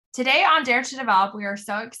Today on Dare to Develop, we are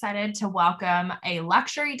so excited to welcome a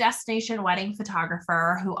luxury destination wedding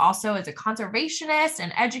photographer who also is a conservationist,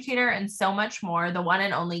 an educator, and so much more, the one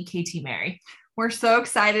and only KT Mary. We're so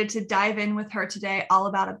excited to dive in with her today, all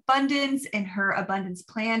about abundance and her abundance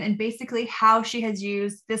plan, and basically how she has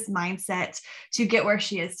used this mindset to get where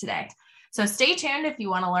she is today. So stay tuned if you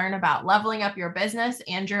want to learn about leveling up your business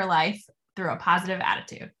and your life through a positive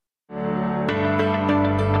attitude.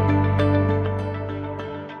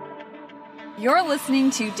 You're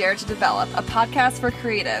listening to Dare to Develop, a podcast for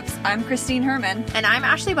creatives. I'm Christine Herman. And I'm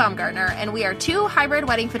Ashley Baumgartner, and we are two hybrid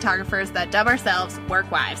wedding photographers that dub ourselves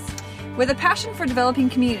work wives. With a passion for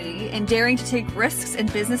developing community and daring to take risks in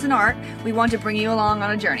business and art, we want to bring you along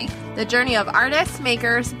on a journey. The journey of artists,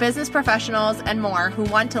 makers, business professionals, and more who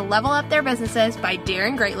want to level up their businesses by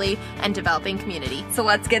daring greatly and developing community. So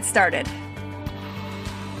let's get started.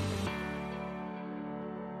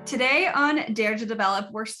 Today on Dare to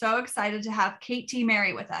Develop, we're so excited to have KT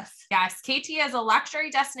Mary with us. Yes, KT is a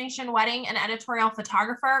luxury destination wedding and editorial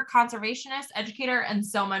photographer, conservationist, educator, and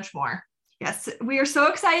so much more. Yes, we are so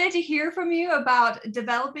excited to hear from you about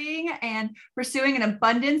developing and pursuing an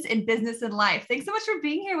abundance in business and life. Thanks so much for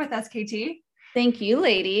being here with us, KT. Thank you,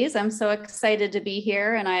 ladies. I'm so excited to be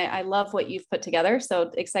here, and I love what you've put together.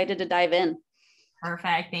 So excited to dive in.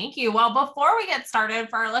 Perfect. Thank you. Well, before we get started,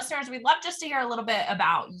 for our listeners, we'd love just to hear a little bit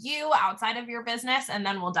about you outside of your business, and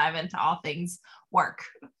then we'll dive into all things work.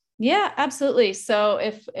 Yeah, absolutely. So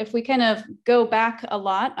if we kind of go back a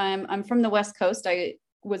lot, I'm from the West Coast. I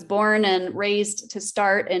was born and raised to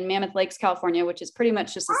start in Mammoth Lakes, California, which is pretty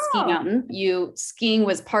much just a ski mountain. Skiing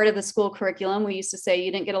was part of the school curriculum. We used to say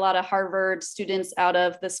you didn't get a lot of Harvard students out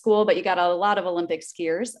of the school, but you got a lot of Olympic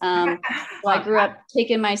skiers. So I grew up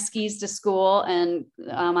taking my skis to school and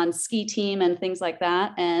on ski team and things like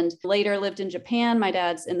that. And later lived in Japan. My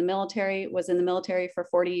dad's in the military, was in the military for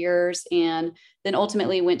 40 years, and then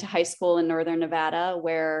ultimately went to high school in Northern Nevada,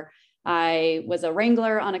 where I was a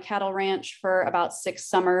wrangler on a cattle ranch for about 6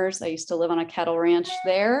 summers. I used to live on a cattle ranch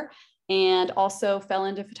there, and also fell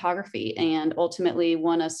into photography and ultimately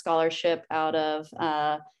won a scholarship out of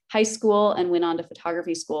high school and went on to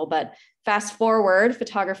photography school. But fast forward,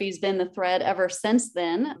 photography has been the thread ever since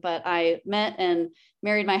then. But I met and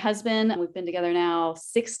married my husband. We've been together now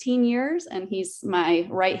 16 years, and he's my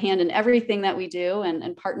right hand in everything that we do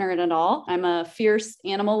and partner in it all. I'm a fierce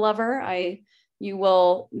animal lover. You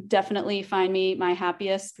will definitely find me my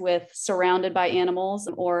happiest with surrounded by animals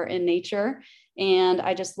or in nature. And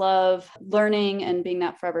I just love learning and being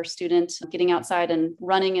that forever student, getting outside and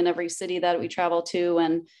running in every city that we travel to,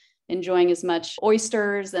 and enjoying as much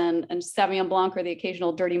oysters and Sauvignon Blanc or the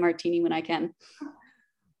occasional dirty martini when I can.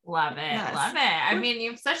 Love it. Yes. Love it. I mean, you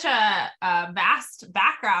have such a vast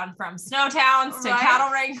background from snow towns to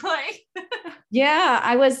cattle wrangling. Yeah,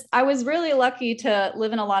 I was really lucky to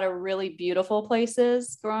live in a lot of really beautiful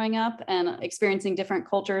places growing up and experiencing different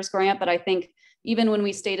cultures growing up. But I think even when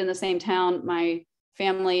we stayed in the same town, my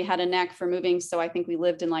family had a knack for moving. So I think we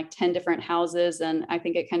lived in like 10 different houses. And I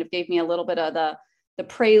think it kind of gave me a little bit of the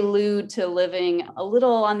prelude to living a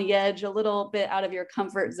little on the edge, a little bit out of your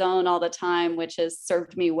comfort zone all the time, which has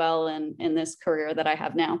served me well in this career that I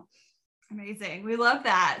have now. Amazing. We love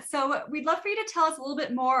that. So we'd love for you to tell us a little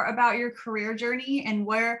bit more about your career journey and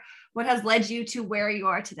what has led you to where you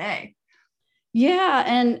are today. Yeah.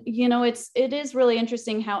 And, it is really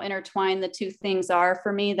interesting how intertwined the two things are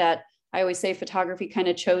for me. That I always say photography kind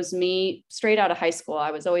of chose me straight out of high school. I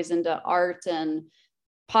was always into art and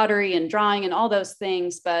pottery and drawing and all those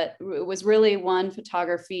things, but it was really one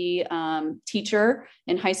photography teacher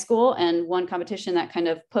in high school and one competition that kind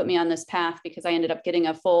of put me on this path, because I ended up getting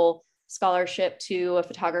a full scholarship to a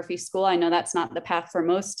photography school. I know that's not the path for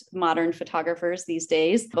most modern photographers these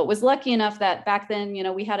days, but was lucky enough that back then,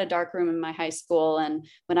 we had a dark room in my high school. And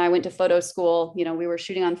when I went to photo school, we were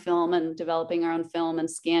shooting on film and developing our own film and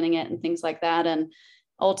scanning it and things like that. And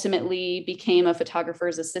ultimately became a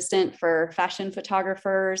photographer's assistant for fashion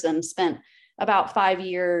photographers and spent about 5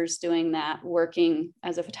 years doing that, working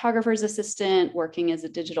as a photographer's assistant, working as a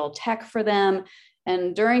digital tech for them.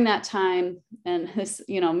 And during that time, and this,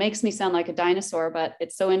 makes me sound like a dinosaur, but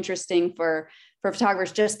it's so interesting for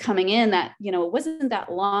photographers just coming in that, it wasn't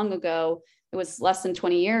that long ago. It was less than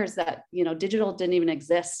 20 years that, digital didn't even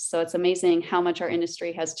exist. So it's amazing how much our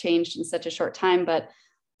industry has changed in such a short time. But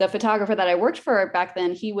the photographer that I worked for back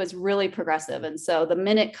then, he was really progressive. And so the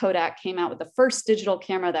minute Kodak came out with the first digital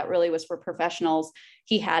camera that really was for professionals,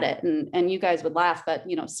 he had it. And you guys would laugh, but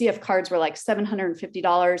CF cards were like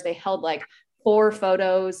 $750. They held like 4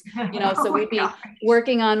 photos, so Oh we'd be gosh.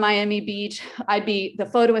 working on Miami Beach. I'd be the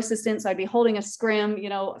photo assistant. So I'd be holding a scrim,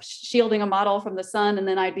 shielding a model from the sun. And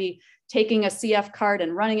then I'd be taking a CF card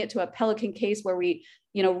and running it to a Pelican case where we,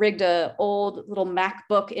 rigged a old little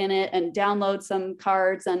MacBook in it and download some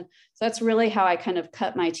cards. And so that's really how I kind of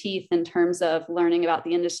cut my teeth in terms of learning about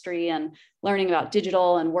the industry and learning about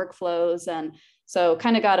digital and workflows. And so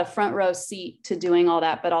kind of got a front row seat to doing all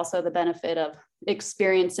that, but also the benefit of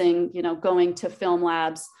experiencing, going to film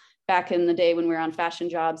labs back in the day when we were on fashion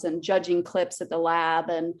jobs and judging clips at the lab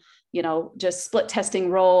and, just split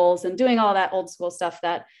testing rolls and doing all that old school stuff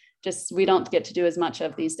that just we don't get to do as much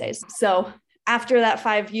of these days. So after that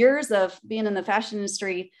 5 years of being in the fashion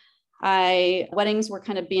industry, weddings were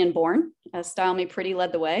kind of being born as Style Me Pretty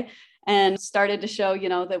led the way and started to show,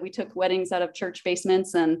 that we took weddings out of church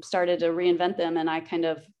basements and started to reinvent them. And I kind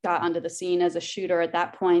of got onto the scene as a shooter at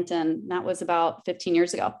that point, and that was about 15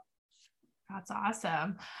 years ago. That's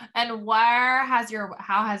awesome. And how has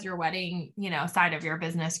your wedding, side of your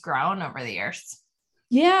business grown over the years?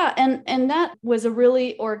 Yeah. And that was a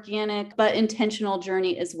really organic, but intentional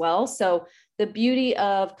journey as well. So the beauty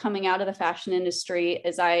of coming out of the fashion industry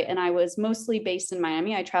is I was mostly based in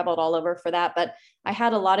Miami. I traveled all over for that, but I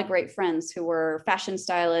had a lot of great friends who were fashion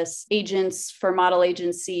stylists, agents for model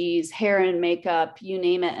agencies, hair and makeup, you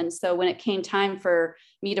name it. And so when it came time for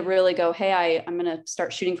me to really go, hey, I'm going to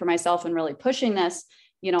start shooting for myself and really pushing this,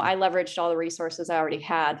 I leveraged all the resources I already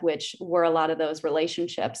had, which were a lot of those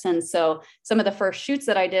relationships. And so some of the first shoots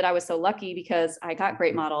that I did, I was so lucky because I got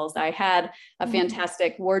great models. I had a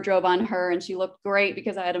fantastic wardrobe on her and she looked great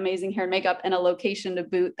because I had amazing hair and makeup and a location to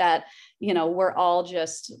boot that, were all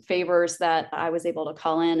just favors that I was able to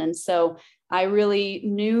call in. And so I really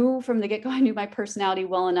knew from the get-go, I knew my personality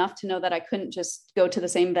well enough to know that I couldn't just go to the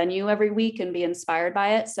same venue every week and be inspired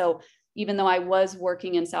by it. So even though I was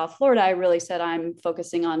working in South Florida, I really said I'm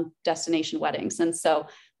focusing on destination weddings. And so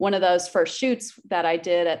one of those first shoots that I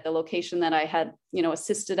did at the location that I had,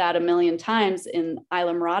 assisted at a million times in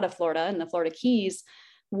Isla Mirada, Florida, in the Florida Keys,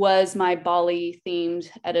 was my Bali themed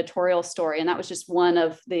editorial story. And that was just one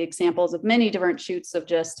of the examples of many different shoots of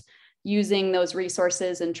just using those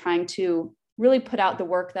resources and trying to really put out the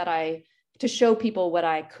work to show people what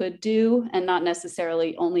I could do and not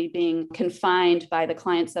necessarily only being confined by the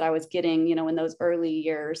clients that I was getting, in those early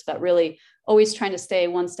years, but really always trying to stay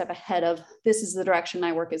one step ahead of this is the direction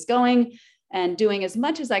my work is going and doing as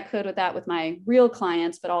much as I could with that with my real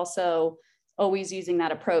clients, but also always using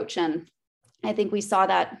that approach. And I think we saw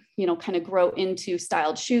that, kind of grow into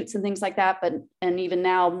styled shoots and things like that. And even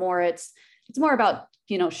now it's more about,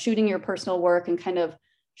 shooting your personal work and kind of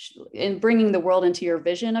in bringing the world into your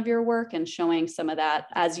vision of your work and showing some of that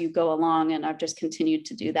as you go along. And I've just continued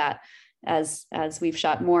to do that as we've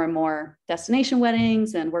shot more and more destination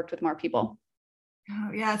weddings and worked with more people.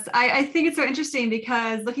 Oh, yes. I think it's so interesting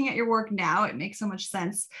because looking at your work now, it makes so much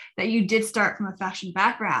sense that you did start from a fashion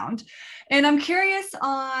background. And I'm curious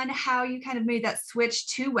on how you kind of made that switch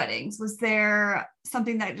to weddings. Was there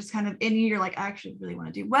something that just kind of in you, you're like, I actually really want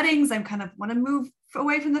to do weddings. I kind of want to move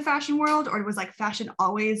away from the fashion world, or was like fashion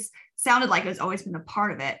always sounded like it's always been a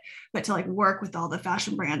part of it, but to like work with all the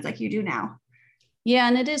fashion brands like you do now? Yeah.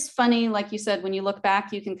 And it is funny, like you said, when you look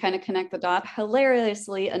back, you can kind of connect the dot.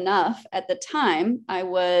 Hilariously enough, at the time I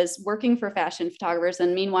was working for fashion photographers.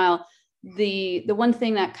 And meanwhile, the one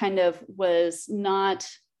thing that kind of was not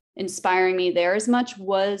inspiring me there as much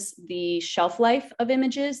was the shelf life of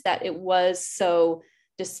images, that it was so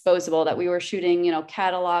disposable, that we were shooting,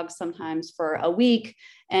 catalogs sometimes for a week,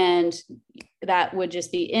 and that would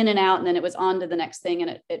just be in and out. And then it was on to the next thing.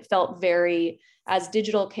 And it felt very, as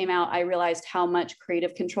digital came out, I realized how much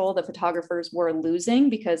creative control the photographers were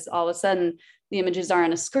losing, because all of a sudden the images are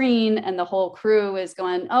on a screen and the whole crew is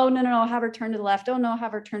going, oh, no, have her turn to the left. Oh no,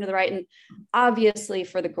 have her turn to the right. And obviously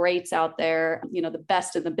for the greats out there, the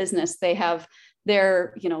best in the business,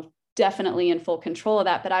 they're definitely in full control of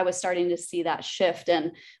that. But I was starting to see that shift.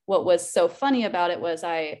 And what was so funny about it was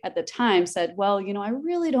I, at the time, said, well, I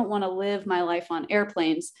really don't want to live my life on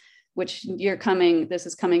airplanes, which this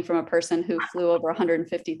is coming from a person who flew over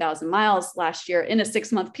 150,000 miles last year in a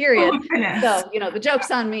 6-month period. So, the joke's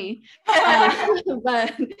on me.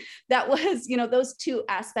 But that was, those two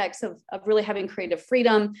aspects of really having creative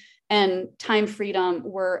freedom and time freedom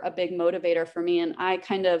were a big motivator for me. And I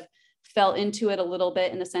kind of fell into it a little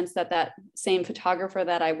bit in the sense that that same photographer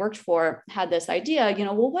that I worked for had this idea,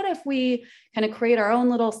 well, what if we kind of create our own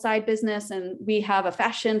little side business and we have a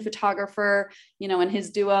fashion photographer, and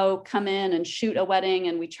his duo come in and shoot a wedding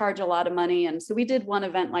and we charge a lot of money. And so we did one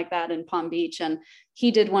event like that in Palm Beach, and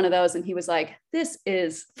he did one of those and he was like, this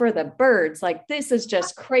is for the birds. Like, this is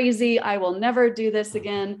just crazy. I will never do this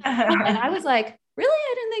again. And I was like, really?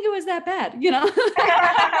 I didn't think it was that bad,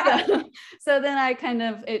 so then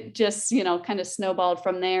it just, kind of snowballed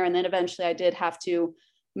from there. And then eventually I did have to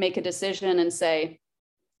make a decision and say,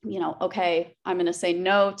 okay, I'm going to say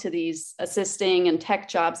no to these assisting and tech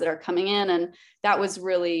jobs that are coming in. And that was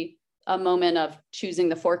really a moment of choosing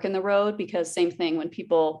the fork in the road, because same thing, when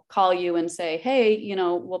people call you and say, hey,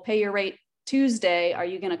 we'll pay your rate Tuesday, are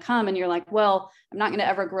you going to come? And you're like, well, I'm not going to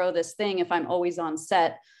ever grow this thing if I'm always on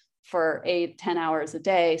set for 8-10 hours a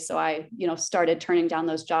day. So I, started turning down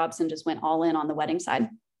those jobs and just went all in on the wedding side.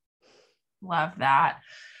 Love that.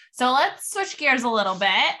 So let's switch gears a little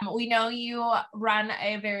bit. We know you run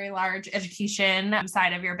a very large education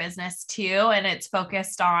side of your business too, and it's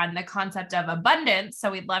focused on the concept of abundance.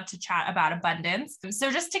 So we'd love to chat about abundance.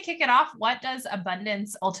 So just to kick it off, what does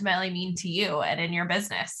abundance ultimately mean to you and in your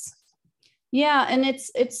business? Yeah. And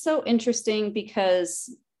it's so interesting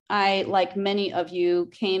because I, like many of you,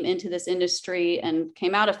 came into this industry and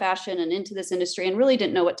came out of fashion and into this industry and really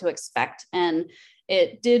didn't know what to expect. And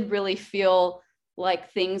it did really feel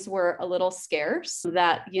like things were a little scarce,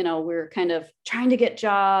 that, we're kind of trying to get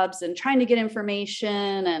jobs and trying to get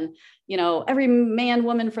information and, every man,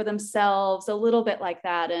 woman for themselves, a little bit like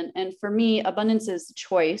that. And for me, abundance is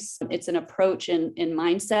choice. It's an approach in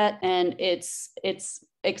mindset, and it's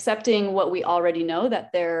accepting what we already know,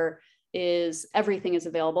 that everything is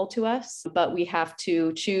available to us, but we have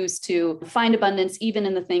to choose to find abundance even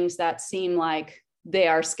in the things that seem like they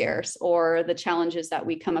are scarce, or the challenges that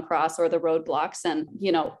we come across, or the roadblocks. And,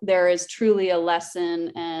 there is truly a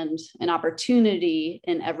lesson and an opportunity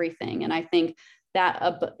in everything. And I think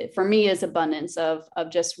that for me is abundance of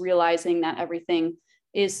just realizing that everything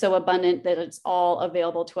is so abundant that it's all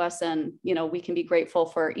available to us. And, we can be grateful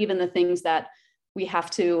for even the things that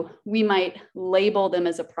we might label them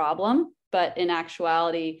as a problem, but in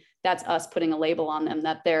actuality, that's us putting a label on them,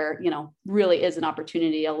 that there, really is an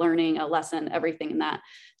opportunity, a learning, a lesson, everything in that.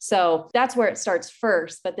 So that's where it starts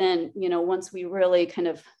first. But then, once we really kind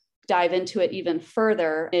of dive into it even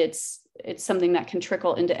further, it's something that can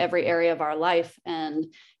trickle into every area of our life and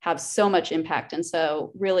have so much impact. And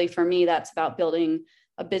so really for me, that's about building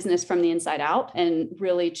a business from the inside out and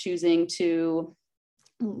really choosing to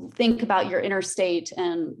think about your inner state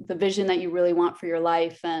and the vision that you really want for your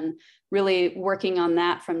life, and really working on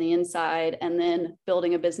that from the inside, and then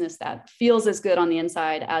building a business that feels as good on the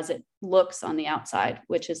inside as it looks on the outside,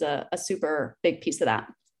 which is a super big piece of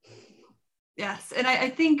that. Yes. And I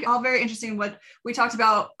think all very interesting. What we talked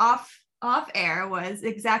about off air was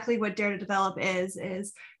exactly what Dare to Develop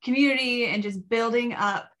is community and just building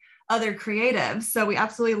up other creatives. So we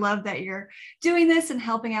absolutely love that you're doing this and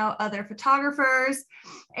helping out other photographers.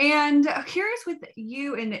 And I'm curious, with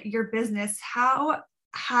you and your business, how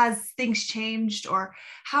has things changed, or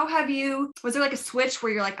was there like a switch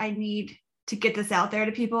where you're like, I need to get this out there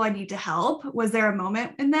to people, I need to help? Was there a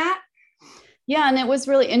moment in that? Yeah. And it was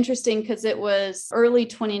really interesting because it was early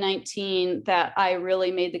 2019 that I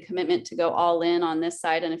really made the commitment to go all in on this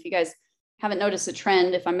side. And if you guys haven't noticed a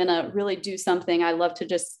trend, if I'm going to really do something, I love to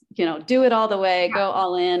just, do it all the way, go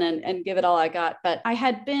all in and give it all I got. But I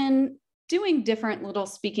had been doing different little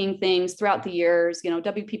speaking things throughout the years,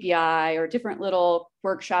 WPPI or different little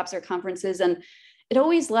workshops or conferences. And it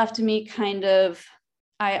always left me kind of,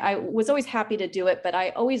 I was always happy to do it, but I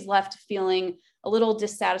always left feeling a little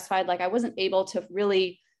dissatisfied. Like I wasn't able to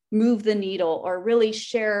really move the needle or really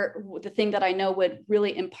share the thing that I know would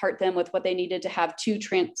really impart them with what they needed to have to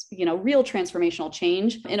real transformational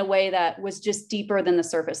change in a way that was just deeper than the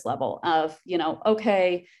surface level of,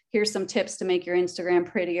 okay, here's some tips to make your Instagram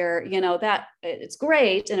prettier, that it's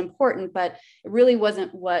great and important, but it really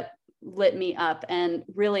wasn't what lit me up. And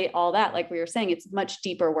really all that, like we were saying, it's much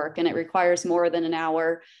deeper work and it requires more than an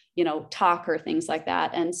hour, talk or things like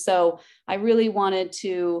that. And so I really wanted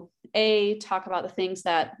to talk about the things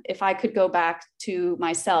that if I could go back to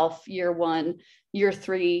myself, year 1, year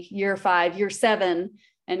 3, year 5, year 7,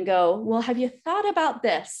 and go, well, have you thought about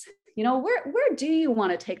this? Where do you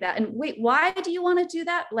want to take that? And wait, why do you want to do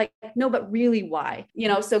that? Like, no, but really why?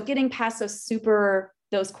 So getting past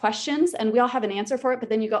those questions, and we all have an answer for it, but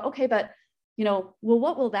then you go, okay, but well,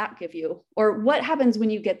 what will that give you? Or what happens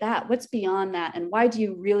when you get that? What's beyond that? And why do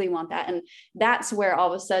you really want that? And that's where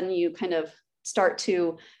all of a sudden you kind of start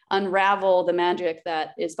to unravel the magic that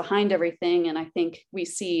is behind everything. And I think we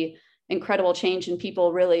see incredible change in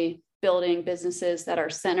people really building businesses that are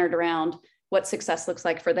centered around what success looks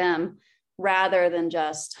like for them, rather than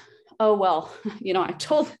just, oh, well,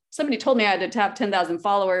 somebody told me I had to have 10,000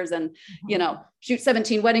 followers and, shoot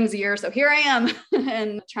 17 weddings a year. So here I am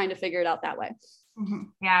and trying to figure it out that way. Mm-hmm.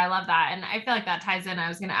 Yeah, I love that. And I feel like that ties in. I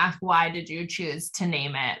was going to ask, why did you choose to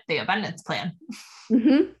name it the Abundance Plan?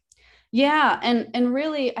 Mm-hmm. Yeah. And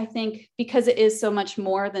really, I think because it is so much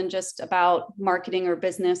more than just about marketing or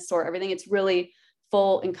business or everything, it's really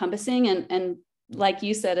full encompassing. And like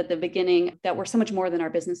you said at the beginning, that we're so much more than our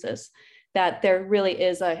businesses, that there really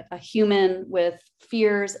is a human with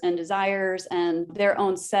fears and desires and their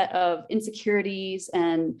own set of insecurities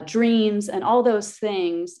and dreams and all those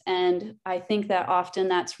things. And I think that often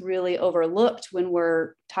that's really overlooked when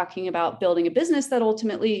we're talking about building a business that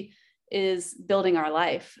ultimately is building our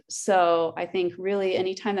life. So I think really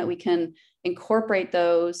anytime that we can incorporate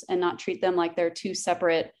those and not treat them like they're two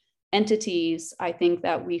separate entities, I think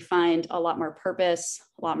that we find a lot more purpose,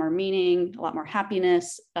 a lot more meaning, a lot more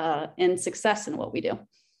happiness, and success in what we do.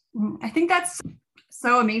 I think that's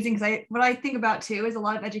so amazing, because what I think about too is a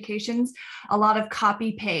lot of educations, a lot of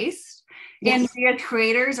copy paste, and we as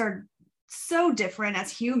creators are so different as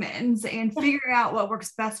humans, and figuring out what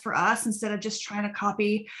works best for us instead of just trying to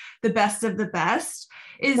copy the best of the best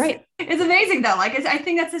is amazing though. Like, I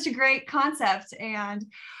think that's such a great concept, and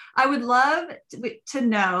I would love to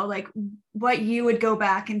know like what you would go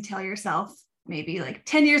back and tell yourself maybe like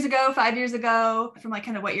 10 years ago, 5 years ago, from like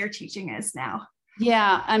kind of what your teaching is now.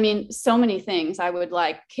 Yeah. I mean, so many things. I would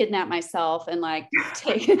like kidnap myself and like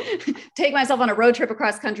take myself on a road trip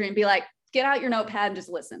across country and be like, get out your notepad and just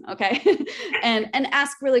listen. Okay. and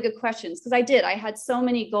ask really good questions. Cause I had so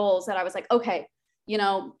many goals that I was like, okay,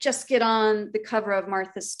 just get on the cover of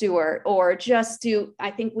Martha Stewart, or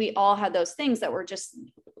I think we all had those things that were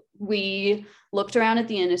we looked around at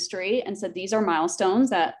the industry and said, these are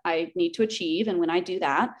milestones that I need to achieve. And when I do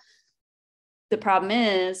that, the problem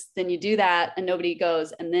is then you do that and nobody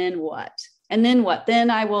goes, and then what? And then what?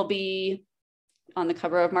 Then I will be on the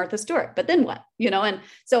cover of Martha Stewart, but then what? And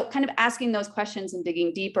so kind of asking those questions and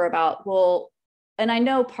digging deeper about, and I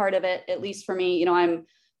know part of it, at least for me, I'm,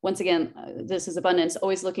 once again, this is abundance,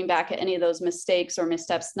 always looking back at any of those mistakes or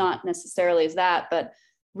missteps, not necessarily as that, but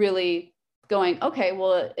really going, okay,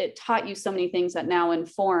 well, it taught you so many things that now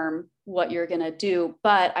inform what you're going to do.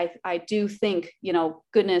 But I do think,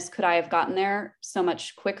 goodness, could I have gotten there so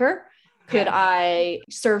much quicker? Could I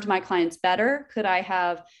served my clients better? Could I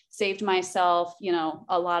have saved myself,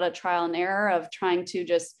 a lot of trial and error of trying to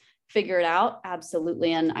just figure it out?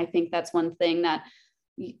 Absolutely. And I think that's one thing that,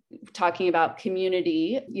 talking about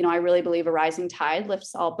community, I really believe a rising tide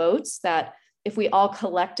lifts all boats, that if we all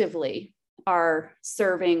collectively are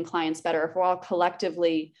serving clients better, if we're all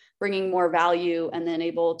collectively bringing more value and then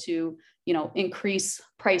able to, increase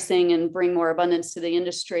pricing and bring more abundance to the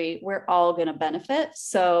industry, we're all going to benefit.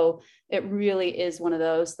 So it really is one of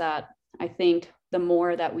those that I think the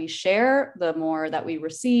more that we share, the more that we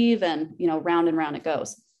receive, and, round and round it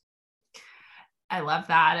goes. I love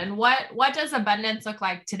that. And what does abundance look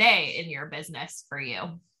like today in your business for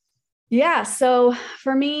you? Yeah. So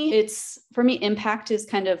for me, impact is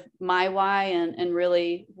kind of my why and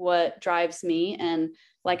really what drives me. And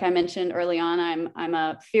like I mentioned early on, I'm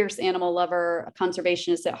a fierce animal lover, a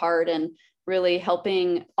conservationist at heart, and really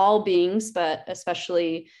helping all beings, but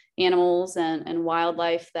especially animals and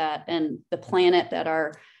wildlife and the planet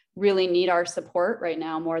that really need our support right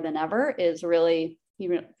now more than ever is really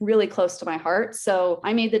close to my heart. So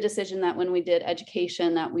I made the decision that when we did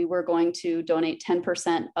education, that we were going to donate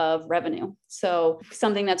 10% of revenue. So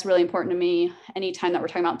something that's really important to me anytime that we're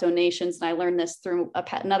talking about donations, and I learned this through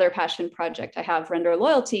another passion project I have, Render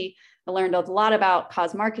Loyalty. I learned a lot about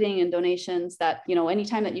cause marketing and donations, that,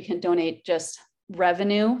 anytime that you can donate just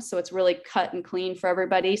revenue, so it's really cut and clean for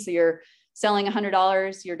everybody. So you're selling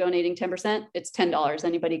 $100, you're donating 10%, it's $10.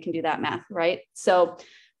 Anybody can do that math, right? So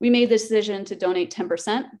we made the decision to donate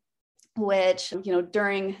 10%, which,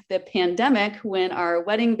 during the pandemic, when our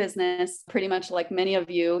wedding business, pretty much like many of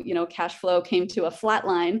you, cash flow came to a flat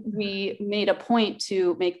line, we made a point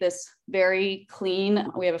to make this very clean.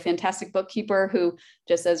 We have a fantastic bookkeeper who,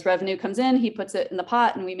 just as revenue comes in, he puts it in the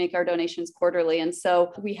pot, and we make our donations quarterly. And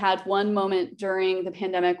so we had one moment during the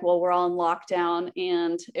pandemic while we're all in lockdown,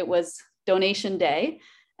 and it was donation day.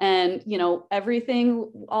 And,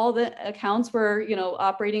 everything, all the accounts were,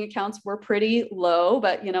 operating accounts were pretty low,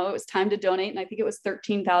 but, it was time to donate. And I think it was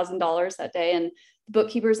 $13,000 that day. And the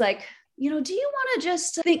bookkeeper's like, do you want to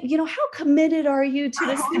just think, how committed are you to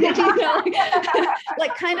this thing?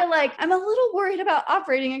 Like kind of like, I'm a little worried about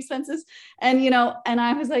operating expenses. And, and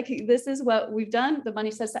I was like, this is what we've done. The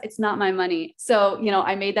money says that it's not my money. So,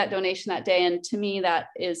 I made that donation that day. And to me, that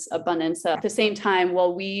is abundance. At the same time,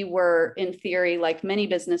 while we were in theory, like many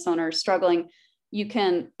business owners struggling, you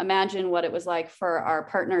can imagine what it was like for our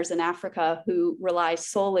partners in Africa who rely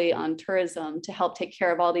solely on tourism to help take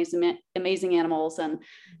care of all these amazing animals and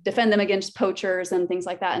defend them against poachers and things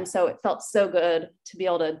like that. And so it felt so good to be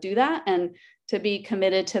able to do that and to be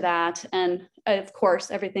committed to that. And of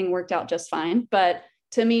course, everything worked out just fine. But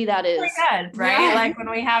to me, that is good, right? Yeah. Like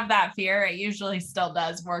when we have that fear, it usually still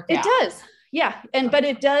does work out. It does. Yeah. But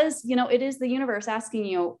it does, it is the universe asking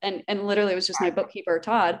you, and literally it was just my bookkeeper,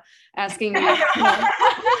 Todd, asking me, how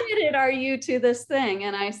committed are you to this thing?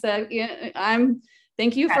 And I said,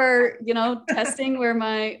 thank you for, testing where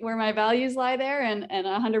my values lie there, and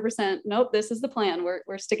 100%, nope, this is the plan.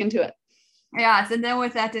 We're sticking to it. Yes. And then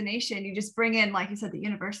with that donation, you just bring in, like you said, the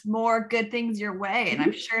universe, more good things your way. And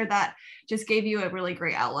I'm sure that just gave you a really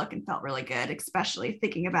great outlook and felt really good, especially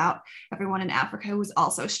thinking about everyone in Africa who was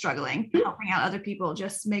also struggling. Helping out other people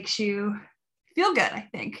just makes you feel good, I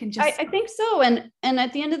think. And I think so. And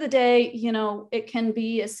at the end of the day, it can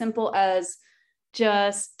be as simple as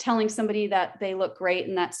just telling somebody that they look great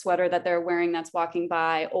in that sweater that they're wearing that's walking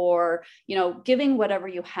by, or, giving whatever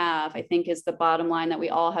you have, I think is the bottom line, that we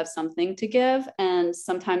all have something to give. And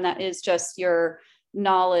sometimes that is just your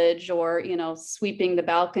knowledge, or, sweeping the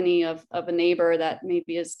balcony of a neighbor that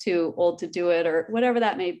maybe is too old to do it, or whatever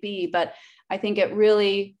that may be. But I think it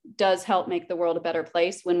really does help make the world a better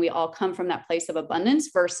place when we all come from that place of abundance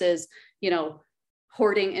versus,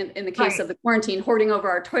 hoarding in the case of the quarantine, hoarding over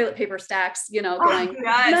our toilet paper stacks, going,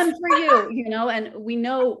 none for you, and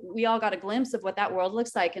we all got a glimpse of what that world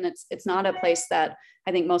looks like. And it's not a place that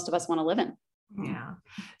I think most of us want to live in. Yeah.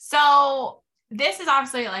 So this is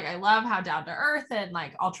obviously, like, I love how down to earth and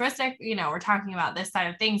like altruistic, we're talking about this side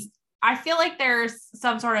of things. I feel like there's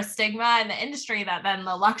some sort of stigma in the industry that then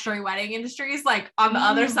the luxury wedding industry is like on the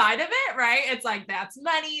other side of it, right? It's like, that's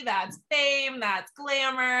money, that's fame, that's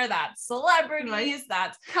glamour, that's celebrities,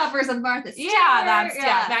 that's covers of Martha Stewart. Yeah, that's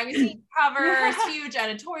magazine covers, huge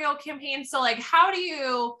editorial campaigns. So like, how do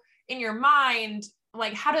you, in your mind,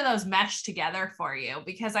 like, how do those mesh together for you?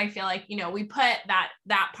 Because I feel like, we put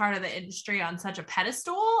that part of the industry on such a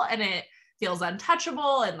pedestal, and it feels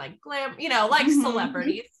untouchable and like glam, like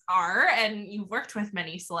celebrities are, and you've worked with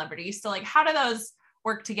many celebrities. So like, how do those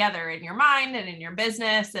work together in your mind and in your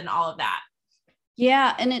business and all of that?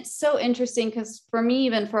 Yeah. And it's so interesting because for me,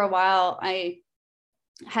 even for a while, I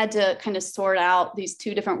had to kind of sort out these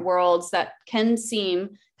two different worlds that can seem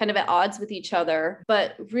kind of at odds with each other.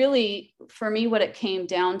 But really, for me, what it came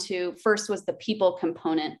down to first was the people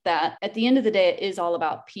component, that at the end of the day, it is all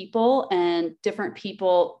about people, and different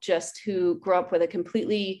people just who grow up with a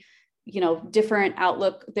completely, different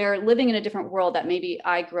outlook. They're living in a different world that maybe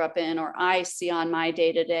I grew up in, or I see on my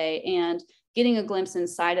day-to-day, and getting a glimpse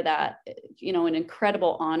inside of that, an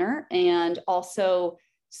incredible honor, and also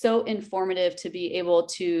so informative to be able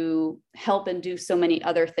to help and do so many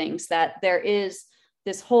other things. That there is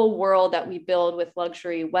this whole world that we build with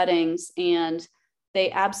luxury weddings, and they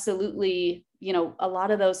absolutely, a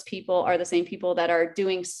lot of those people are the same people that are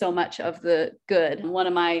doing so much of the good. One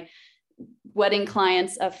of my wedding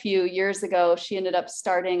clients a few years ago, she ended up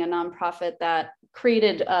starting a nonprofit that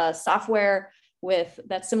created software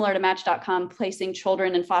that's similar to Match.com, placing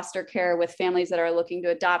children in foster care with families that are looking to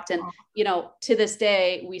adopt. And, to this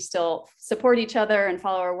day, we still support each other and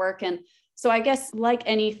follow our work. And so I guess, like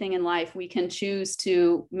anything in life, we can choose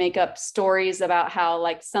to make up stories about how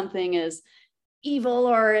like something is evil,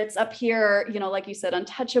 or it's up here, like you said,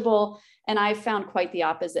 untouchable. And I found quite the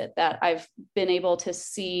opposite, that I've been able to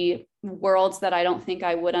see worlds that I don't think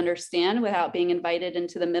I would understand without being invited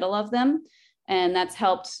into the middle of them. And that's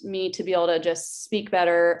helped me to be able to just speak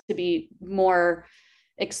better, to be more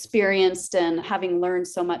experienced, and having learned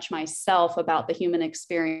so much myself about the human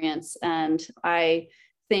experience. And I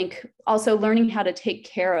think also learning how to take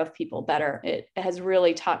care of people better, it has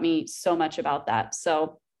really taught me so much about that.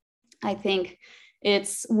 So I think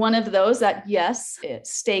it's one of those that, yes,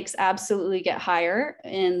 stakes absolutely get higher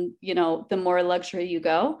in, the more luxury you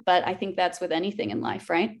go. But I think that's with anything in life,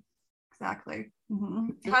 right? Exactly.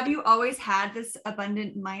 Mm-hmm. Have you always had this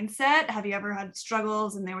abundant mindset? Have you ever had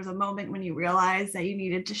struggles and there was a moment when you realized that you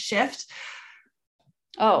needed to shift?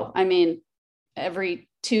 Oh, I mean, every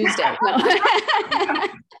Tuesday. No.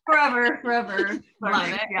 forever. Love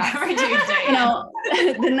it. Yeah. Every Tuesday. You know,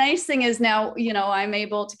 the nice thing is now, you know, I'm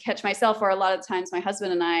able to catch myself, or a lot of times my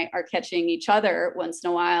husband and I are catching each other once in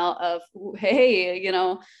a while of, hey, you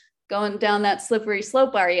know, going down that slippery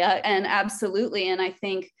slope, are you? And absolutely. And I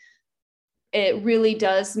think it really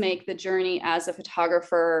does make the journey as a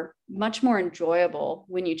photographer much more enjoyable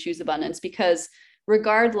when you choose abundance, because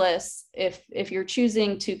regardless, if you're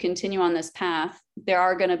choosing to continue on this path, there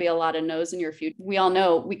are going to be a lot of no's in your future. We all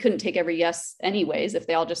know we couldn't take every yes anyways. If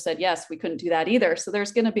they all just said yes, we couldn't do that either. So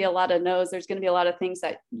there's going to be a lot of no's. There's going to be a lot of things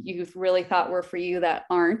that you've really thought were for you that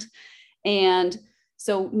aren't. And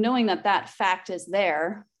so knowing that that fact is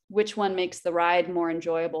there, which one makes the ride more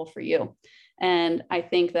enjoyable for you? And I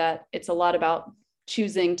think that it's a lot about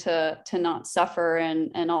choosing to not suffer,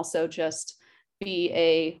 and also just be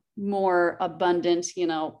a more abundant, you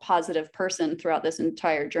know, positive person throughout this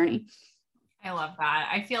entire journey. I love that.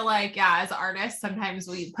 I feel like, yeah, as artists, sometimes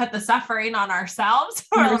we put the suffering on ourselves.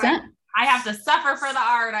 We're like, I have to suffer for the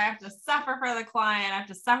art. I have to suffer for the client. I have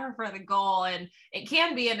to suffer for the goal. And it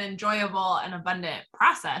can be an enjoyable and abundant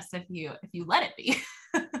process if you let it be.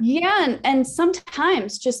 Yeah. And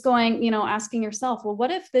sometimes just going, you know, asking yourself, well,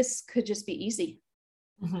 what if this could just be easy?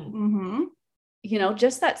 Mm-hmm. You know,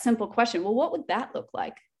 just that simple question. Well, what would that look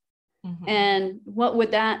like? Mm-hmm. And what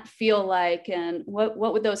would that feel like? And what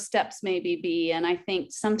would those steps maybe be? And I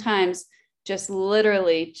think sometimes just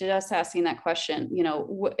literally just asking that question, you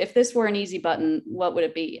know, if this were an easy button, what would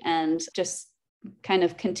it be? And just kind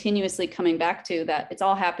of continuously coming back to that it's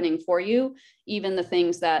all happening for you, even the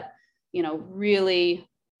things that, you know, really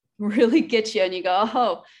get you and you go,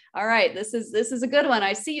 oh, all right, this is a good one.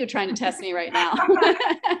 I see you trying to test me right now.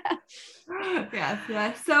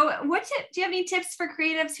 Yeah. So do you have any tips for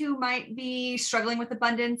creatives who might be struggling with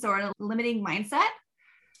abundance or a limiting mindset?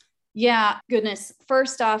 Yeah, goodness.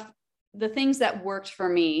 First off, the things that worked for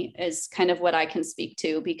me is kind of what I can speak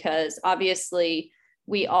to, because obviously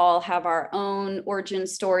we all have our own origin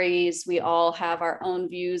stories. We all have our own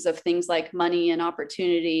views of things like money and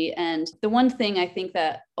opportunity. And the one thing I think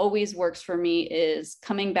that always works for me is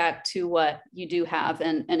coming back to what you do have.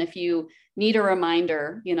 And if you need a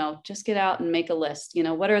reminder, you know, just get out and make a list. You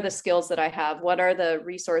know, what are the skills that I have? What are the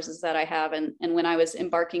resources that I have? And when I was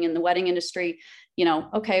embarking in the wedding industry, you know,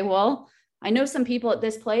 okay, well, I know some people at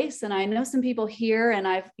this place and I know some people here, and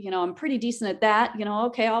I'm pretty decent at that, you know,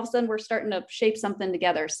 okay, all of a sudden we're starting to shape something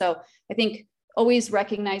together. So I think always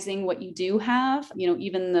recognizing what you do have, you know,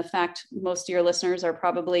 even the fact most of your listeners are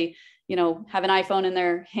probably, you know, have an iPhone in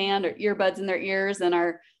their hand or earbuds in their ears and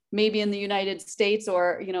are maybe in the United States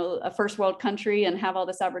or, you know, a first world country and have all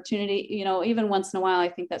this opportunity, you know, even once in a while, I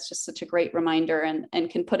think that's just such a great reminder and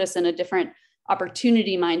can put us in a different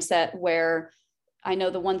opportunity mindset, where I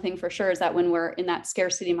know the one thing for sure is that when we're in that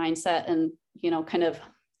scarcity mindset and, you know, kind of,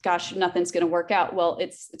 gosh, nothing's going to work out. Well,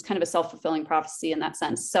 it's kind of a self-fulfilling prophecy in that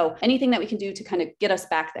sense. So anything that we can do to kind of get us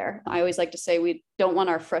back there. I always like to say we don't want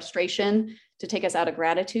our frustration to take us out of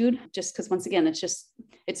gratitude, just because once again,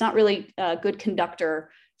 it's not really a good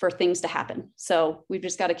conductor for things to happen. So we've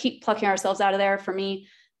just got to keep plucking ourselves out of there. For me,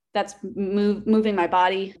 that's moving my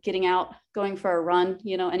body, getting out, going for a run,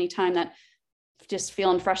 you know, anytime that just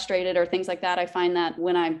feeling frustrated or things like that. I find that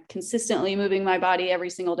when I'm consistently moving my body every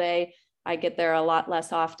single day, I get there a lot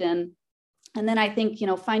less often. And then I think, you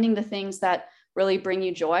know, finding the things that really bring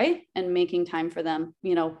you joy and making time for them.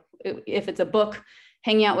 You know, if it's a book,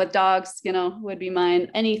 hanging out with dogs, you know, would be mine,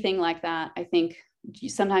 anything like that. I think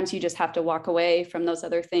sometimes you just have to walk away from those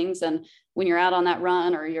other things. And when you're out on that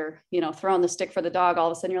run or you're, you know, throwing the stick for the dog, all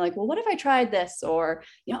of a sudden you're like, well, what if I tried this? Or,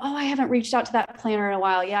 you know, oh, I haven't reached out to that planner in a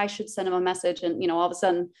while. Yeah, I should send him a message. And, you know, all of a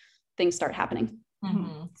sudden things start happening.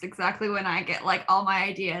 Mm-hmm. It's exactly when I get like all my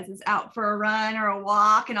ideas is out for a run or a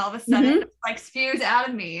walk, and all of a sudden it like spews out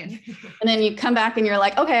of me. And then you come back and you're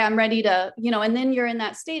like, okay, I'm ready to, you know, and then you're in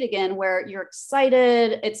that state again where you're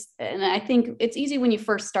excited. And I think it's easy when you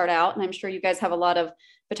first start out. And I'm sure you guys have a lot of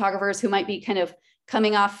photographers who might be kind of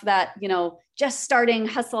coming off that, you know, just starting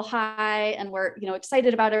hustle high, and we're, you know,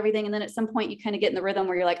 excited about everything. And then at some point you kind of get in the rhythm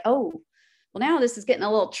where you're like, oh, well, now this is getting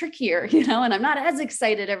a little trickier, you know, and I'm not as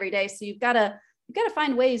excited every day. So you've got to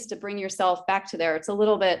find ways to bring yourself back to there. It's a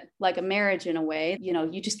little bit like a marriage in a way. You know,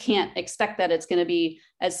 you just can't expect that it's going to be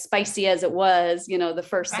as spicy as it was, you know, the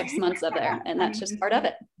first 6 months of there. And that's just part of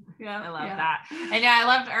it. Yeah, I love that. And yeah, I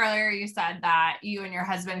loved earlier you said that you and your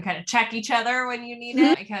husband kind of check each other when you need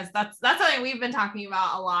it, because that's something we've been talking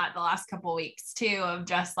about a lot the last couple of weeks too, of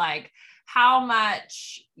just like how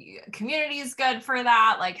much community is good for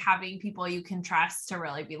that, like having people you can trust to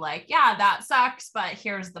really be like, yeah, that sucks, but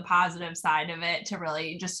here's the positive side of it, to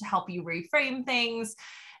really just help you reframe things.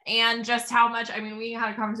 and just how much, I mean, we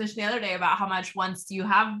had a conversation the other day about how much once you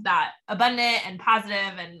have that abundant and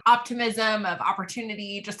positive and optimism of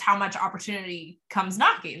opportunity, just how much opportunity comes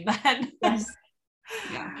knocking then. Yes.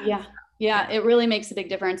 Yeah. It really makes a big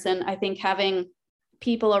difference. And I think having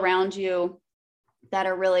people around you that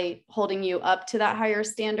are really holding you up to that higher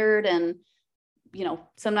standard, and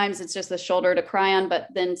sometimes it's just the shoulder to cry on, but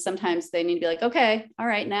then sometimes they need to be like, okay, all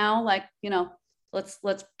right, now, like,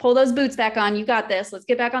 let's pull those boots back on. You got this. Let's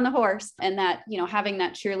get back on the horse. And that, having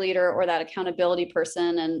that cheerleader or that accountability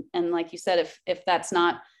person. And like you said, if that's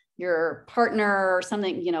not your partner or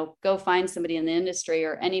something, go find somebody in the industry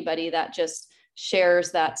or anybody that just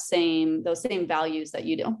shares those same values that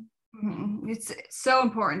you do. Mm-hmm. It's so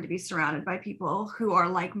important to be surrounded by people who are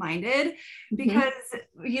like-minded, because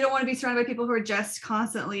you don't want to be surrounded by people who are just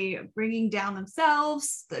constantly bringing down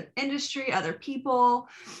themselves, the industry, other people.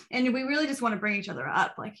 And we really just want to bring each other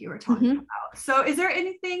up, like you were talking about. So is there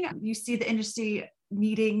anything you see the industry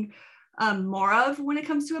needing more of when it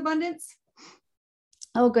comes to abundance?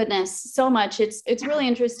 Oh goodness, so much. It's really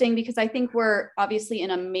interesting because I think we're obviously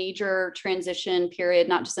in a major transition period,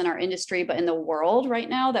 not just in our industry, but in the world right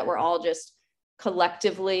now, that we're all just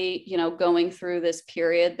collectively, going through this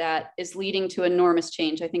period that is leading to enormous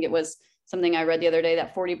change. I think it was something I read the other day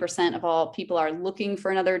that 40% of all people are looking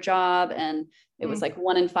for another job. And it was like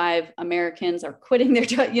 1 in 5 Americans are quitting their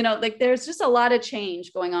job. Like there's just a lot of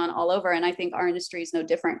change going on all over. And I think our industry is no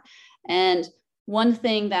different. And one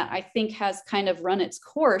thing that I think has kind of run its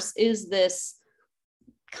course is this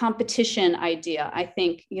competition idea. I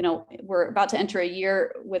think, we're about to enter a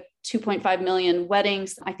year with 2.5 million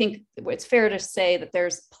weddings. I think it's fair to say that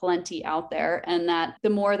there's plenty out there, and that the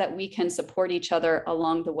more that we can support each other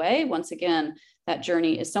along the way, once again, that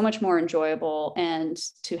journey is so much more enjoyable. And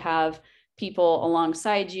to have people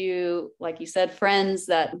alongside you, like you said, friends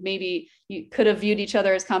that maybe you could have viewed each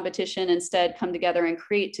other as competition, instead come together and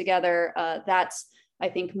create together. That's, I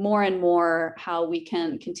think, more and more how we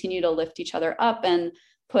can continue to lift each other up and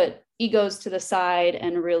put egos to the side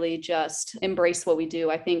and really just embrace what we do.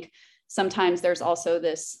 I think sometimes there's also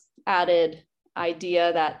this added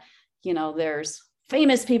idea that, there's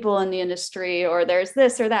famous people in the industry, or there's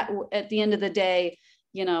this or that. At the end of the day,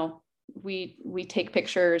 we take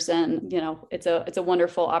pictures, and it's a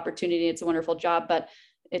wonderful opportunity, it's a wonderful job, but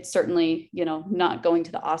it's certainly not going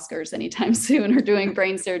to the Oscars anytime soon or doing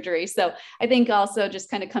brain surgery. So I think also just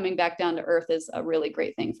kind of coming back down to earth is a really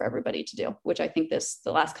great thing for everybody to do, which I think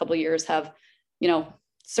the last couple of years have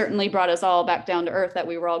certainly brought us all back down to earth, that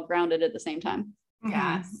we were all grounded at the same time.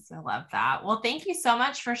 Yes, I love that. Well, thank you so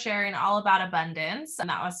much for sharing all about abundance. And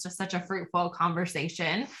that was just such a fruitful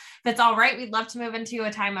conversation. If it's all right, we'd love to move into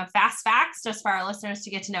a time of fast facts, just for our listeners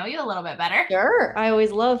to get to know you a little bit better. Sure. I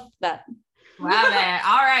always love that. Love it.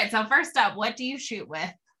 All right. So first up, what do you shoot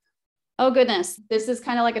with? Oh goodness. This is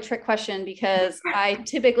kind of like a trick question, because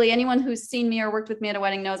anyone who's seen me or worked with me at a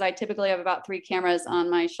wedding knows I typically have about 3 cameras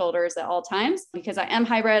on my shoulders at all times, because I am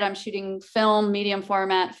hybrid. I'm shooting film, medium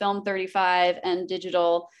format, film 35, and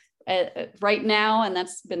digital right now. And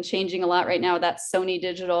that's been changing a lot right now. That's Sony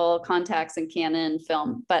digital, Contax, and Canon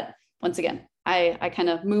film. But once again, I kind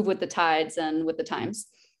of move with the tides and with the times.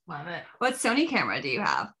 Love it. What Sony camera do you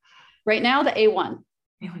have? Right now, the A1.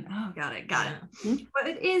 Oh, got it. Mm-hmm. What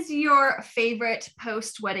is your favorite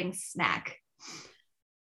post-wedding snack?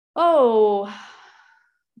 Oh,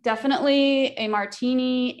 definitely a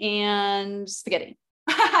martini and spaghetti.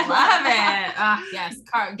 Love it. Yes.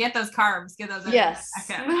 Get those carbs. Get those. Yes.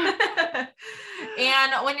 Okay.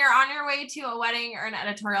 And when you're on your way to a wedding or an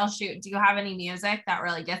editorial shoot, do you have any music that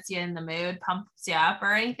really gets you in the mood, pumps you up,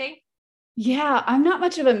 or anything? Yeah, I'm not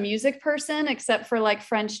much of a music person, except for like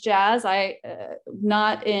French jazz.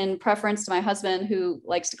 Not in preference to my husband, who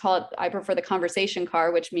likes to call it, I prefer the conversation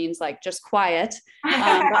car, which means like just quiet. But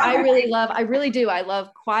I really do. I love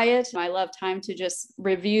quiet. I love time to just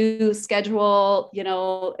review, schedule,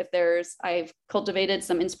 I've cultivated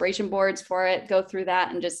some inspiration boards for it, go through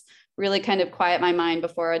that and just really kind of quiet my mind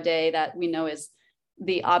before a day that we know is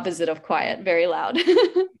the opposite of quiet, very loud.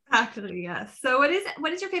 Actually, yes. So what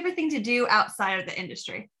is your favorite thing to do outside of the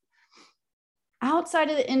industry? Outside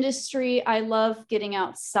of the industry, I love getting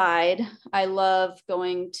outside. I love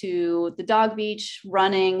going to the dog beach,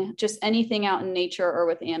 running, just anything out in nature or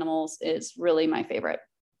with animals is really my favorite.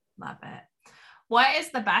 Love it. What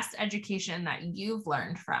is the best education that you've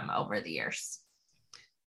learned from over the years?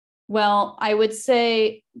 Well, I would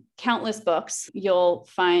say countless books. You'll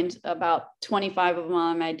find about 25 of them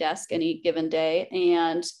on my desk any given day.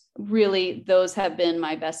 And really, those have been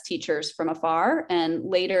my best teachers from afar. And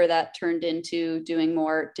later that turned into doing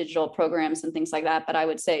more digital programs and things like that. But I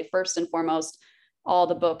would say first and foremost, all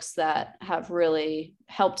the books that have really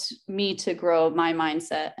helped me to grow my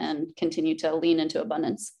mindset and continue to lean into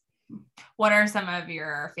abundance. What are some of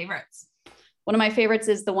your favorites? One of my favorites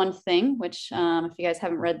is The One Thing, which if you guys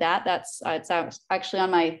haven't read that, it's actually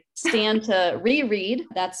on my stand to reread.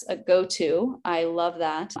 That's a go-to. I love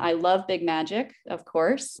that. I love Big Magic, of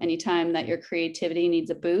course, anytime that your creativity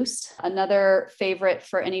needs a boost. Another favorite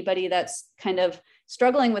for anybody that's kind of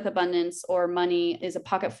struggling with abundance or money is A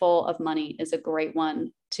Pocket Full of Money is a great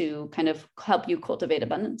one to kind of help you cultivate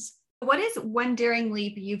abundance. What is one daring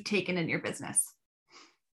leap you've taken in your business?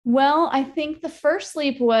 Well, I think the first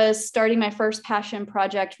leap was starting my first passion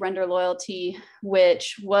project, Render Loyalty,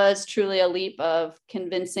 which was truly a leap of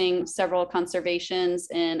convincing several conservations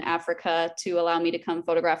in Africa to allow me to come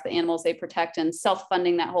photograph the animals they protect and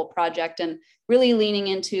self-funding that whole project and really leaning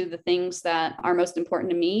into the things that are most important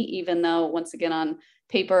to me, even though once again on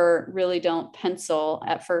paper really don't pencil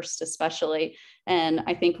at first, especially. And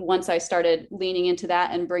I think once I started leaning into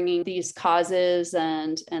that and bringing these causes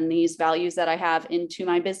and these values that I have into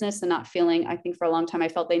my business and not feeling, I think for a long time, I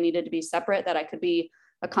felt they needed to be separate, that I could be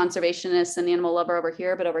a conservationist and animal lover over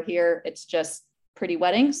here, but over here, it's just pretty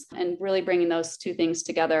weddings. And really bringing those two things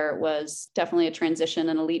together was definitely a transition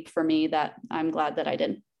and a leap for me that I'm glad that I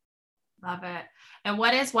did. Love it. And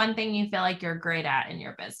what is one thing you feel like you're great at in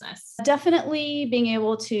your business? Definitely being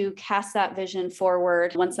able to cast that vision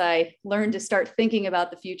forward once I learned to start thinking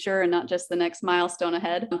about the future and not just the next milestone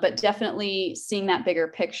ahead, but definitely seeing that bigger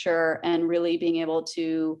picture and really being able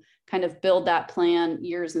to kind of build that plan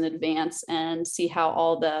years in advance and see how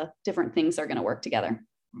all the different things are going to work together.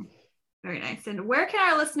 Very nice. And where can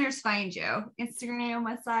our listeners find you? Instagram,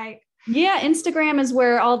 website? Yeah, Instagram is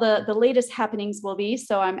where all the latest happenings will be.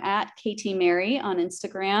 So I'm at KT Mary on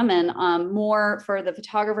Instagram, and more for the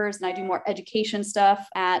photographers. And I do more education stuff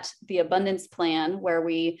at The Abundance Plan, where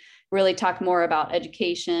we really talk more about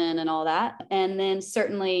education and all that. And then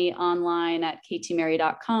certainly online at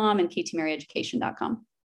ktmary.com and ktmaryeducation.com.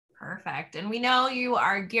 Perfect. And we know you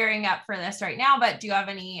are gearing up for this right now, but do you have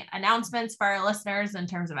any announcements for our listeners in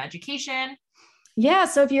terms of education? Yeah.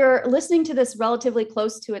 So if you're listening to this relatively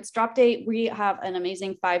close to its drop date, we have an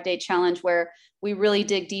amazing 5-day challenge where we really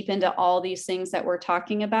dig deep into all these things that we're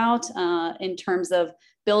talking about in terms of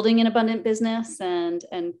building an abundant business and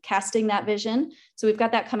casting that vision. So we've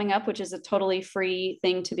got that coming up, which is a totally free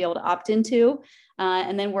thing to be able to opt into.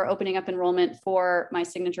 And then we're opening up enrollment for my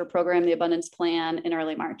signature program, The Abundance Plan, in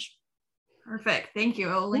early March. Perfect. Thank you.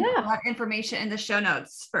 I'll link a lot of information in the show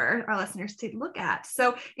notes for our listeners to look at.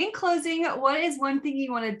 So in closing, what is one thing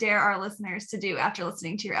you want to dare our listeners to do after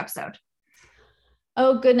listening to your episode?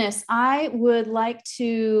 Oh, goodness. I would like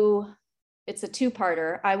to, it's a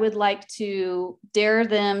two-parter. I would like to dare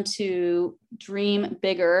them to dream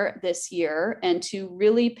bigger this year and to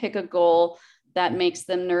really pick a goal that makes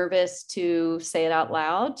them nervous to say it out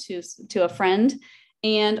loud to a friend.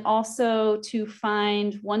 And also to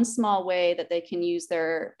find one small way that they can use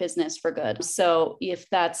their business for good. So if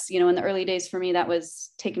that's, in the early days for me, that was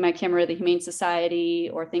taking my camera to the Humane Society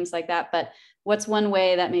or things like that. But what's one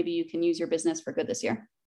way that maybe you can use your business for good this year?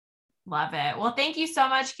 Love it. Well, thank you so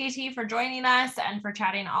much, KT, for joining us and for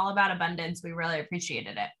chatting all about abundance. We really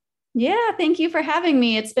appreciated it. Yeah, thank you for having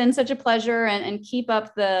me. It's been such a pleasure, and keep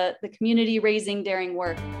up the community raising daring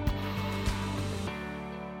work.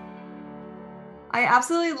 I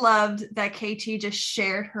absolutely loved that KT just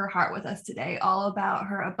shared her heart with us today, all about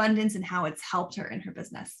her abundance and how it's helped her in her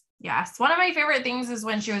business. Yes. One of my favorite things is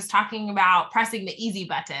when she was talking about pressing the easy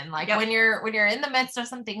button. Like when you're in the midst of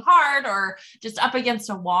something hard or just up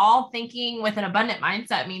against a wall, thinking with an abundant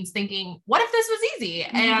mindset means thinking, what if this was easy?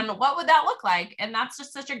 Mm-hmm. And what would that look like? And that's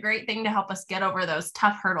just such a great thing to help us get over those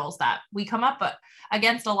tough hurdles that we come up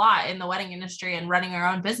against a lot in the wedding industry and running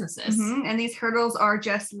our own businesses. Mm-hmm. And these hurdles are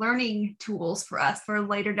just learning tools for us for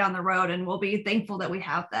later down the road. And we'll be thankful that we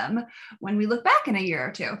have them when we look back in a year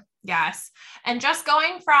or two. Yes. And just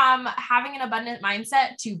going from having an abundant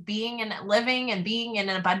mindset to being and living and being in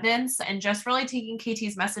an abundance, and just really taking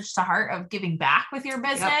KT's message to heart of giving back with your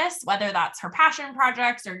business, whether that's her passion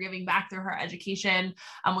projects or giving back through her education.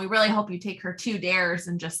 We really hope you take her 2 dares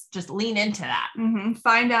and just lean into that. Mm-hmm.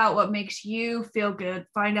 Find out what makes you feel good.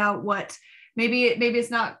 Find out what maybe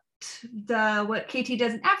it's not what KT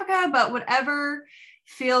does in Africa, but whatever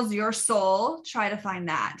fills your soul, try to find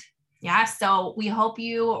that. Yeah. So we hope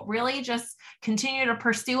you really just continue to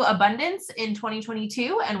pursue abundance in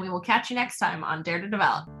 2022, and we will catch you next time on Dare to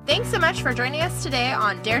Develop. Thanks so much for joining us today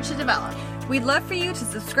on Dare to Develop. We'd love for you to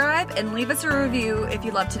subscribe and leave us a review if you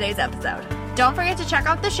loved today's episode. Don't forget to check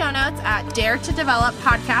out the show notes at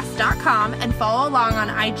daretodeveloppodcast.com and follow along on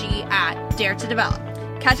IG at Dare to Develop.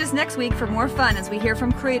 Catch us next week for more fun as we hear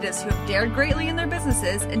from creatives who have dared greatly in their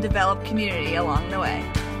businesses and developed community along the way.